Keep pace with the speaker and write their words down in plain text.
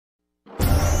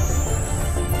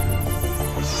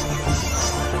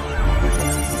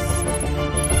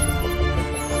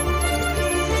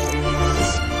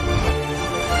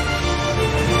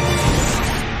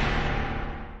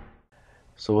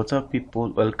So what's up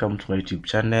people, welcome to my YouTube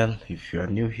channel. If you are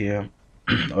new here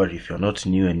or if you're not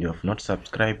new and you have not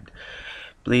subscribed,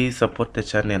 please support the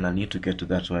channel. I need to get to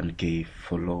that 1k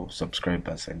follow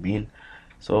subscribers,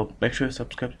 so make sure you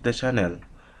subscribe to the channel.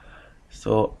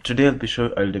 So today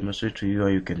I'll demonstrate to you how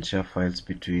you can share files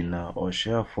between or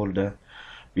share a folder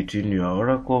between your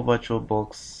Oracle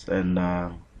VirtualBox and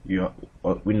your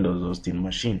Windows hosting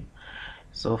machine.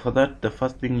 So for that, the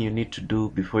first thing you need to do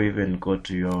before you even go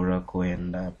to your Oracle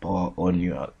and power on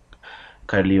your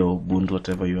Kali or Ubuntu,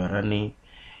 whatever you are running,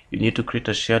 you need to create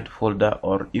a shared folder,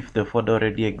 or if the folder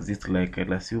already exists, like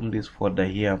I'll assume this folder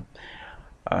here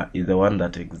is the one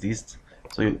that exists.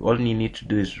 So all you need to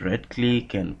do is right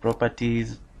click and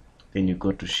properties, then you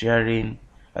go to sharing,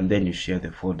 and then you share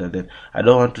the folder. Then I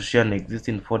don't want to share an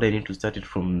existing folder, I need to start it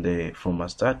from a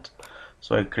start.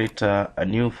 So I create a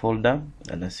new folder,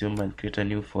 and assume I create a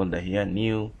new folder here,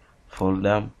 new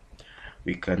folder.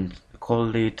 We can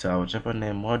call it whatever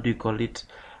name. What do you call it?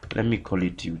 Let me call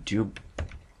it YouTube.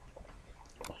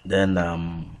 Then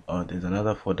there's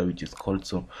another folder which is called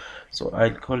so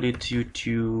I'll call it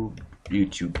YouTube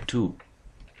 2.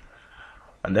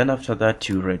 And then after that,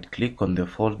 you right click on the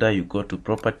folder, you go to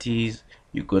properties,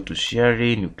 you go to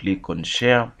sharing, you click on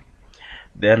share,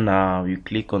 then you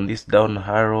click on this down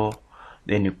arrow,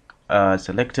 then you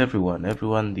select everyone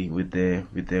with the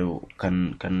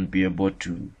can be able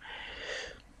to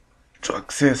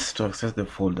access the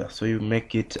folder. So you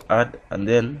make it add, and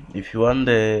then if you want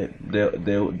the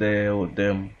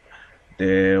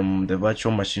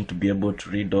virtual machine to be able to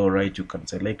read or write, you can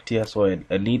select here. So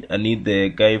I need the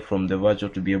guy from the virtual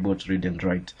to be able to read and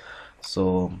write.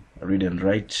 So read and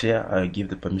write share, I give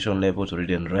the permission level to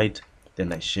read and write,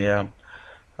 then I share,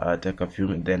 take a few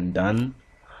minutes, then done,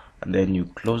 and then you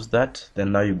close that.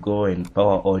 Then now you go and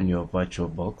power on your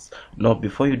VirtualBox. Now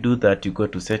before you do that, you go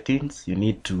to settings, you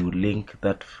need to link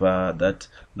that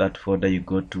folder. You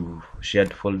go to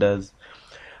shared folders.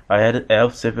 I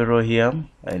have several here,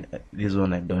 and this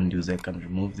one I don't use, I can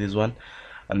remove this one.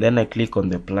 And then I click on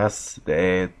the plus,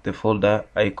 the folder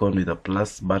icon with a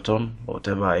plus button,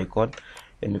 whatever icon,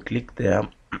 and you click there.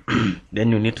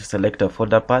 Then you need to select a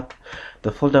folder path.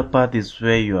 The folder path is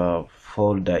where your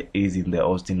folder is in the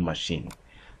hosting machine.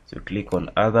 So you click on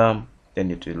other,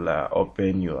 then it will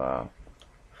open your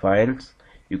files.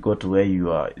 You go to where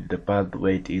you are, the path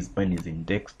where it is. Mine is in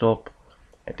desktop,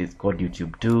 it is called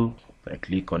YouTube 2. I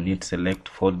click on it, select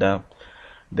folder,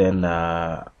 then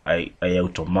I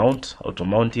auto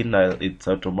mounting. It's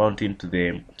auto mounting to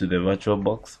the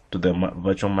VirtualBox, to the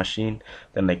virtual machine.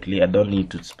 Then I click, I don't need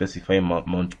to specify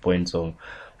mount point, so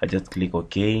I just click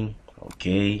OK.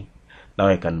 Now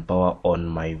I can power on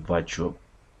my virtual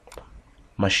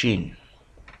machine.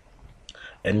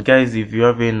 And guys, if you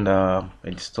haven't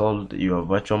installed your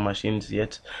virtual machines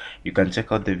yet, you can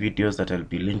check out the videos that I'll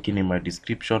be linking in my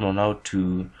description on how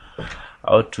to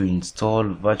install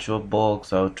VirtualBox,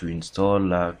 how to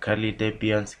install Kali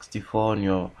Debian 64 on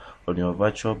your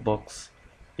VirtualBox.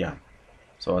 Yeah,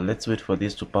 so let's wait for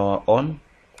this to power on.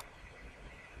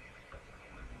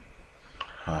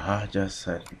 Just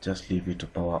leave it to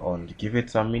power on. Give it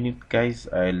some minute, guys.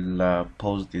 I'll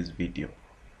pause this video.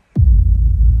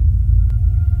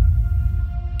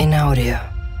 In audio.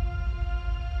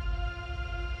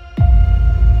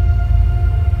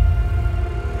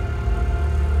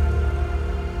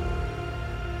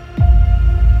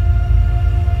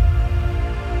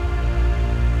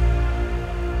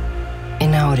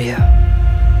 In audio.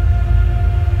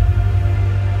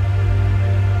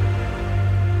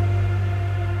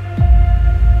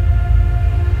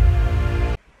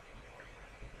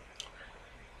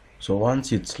 So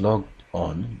once it's logged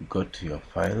on, you go to your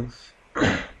files,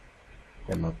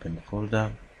 then open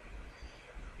folder.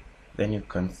 Then you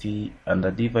can see under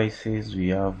devices we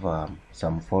have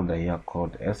some folder here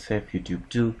called SF YouTube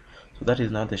 2. So that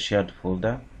is now the shared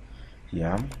folder.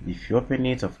 Yeah, if you open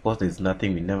it, of course there's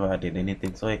nothing, we never added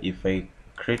anything. So if I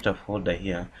create a folder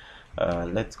here,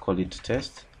 let's call it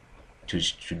test,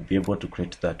 should be able to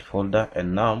create that folder.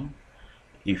 And now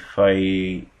if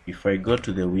I go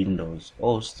to the Windows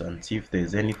host and see if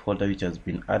there's any folder which has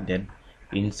been added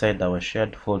inside our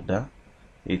shared folder,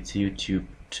 it's YouTube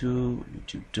 2.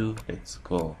 Let's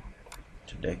go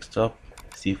to desktop,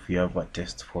 see if we have a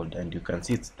test folder, and you can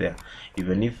see it's there.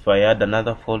 Even if I add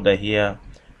another folder here,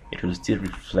 it will still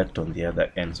reflect on the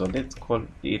other end. So let's call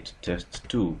it test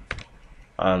 2,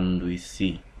 and we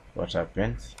see what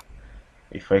happens.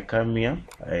 If I come here,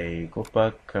 I go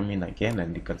back, come in again,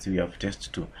 and you can see we have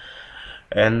test 2.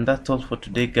 And that's all for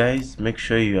today, guys. Make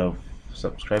sure you have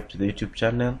subscribed to the YouTube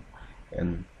channel,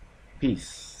 and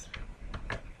peace.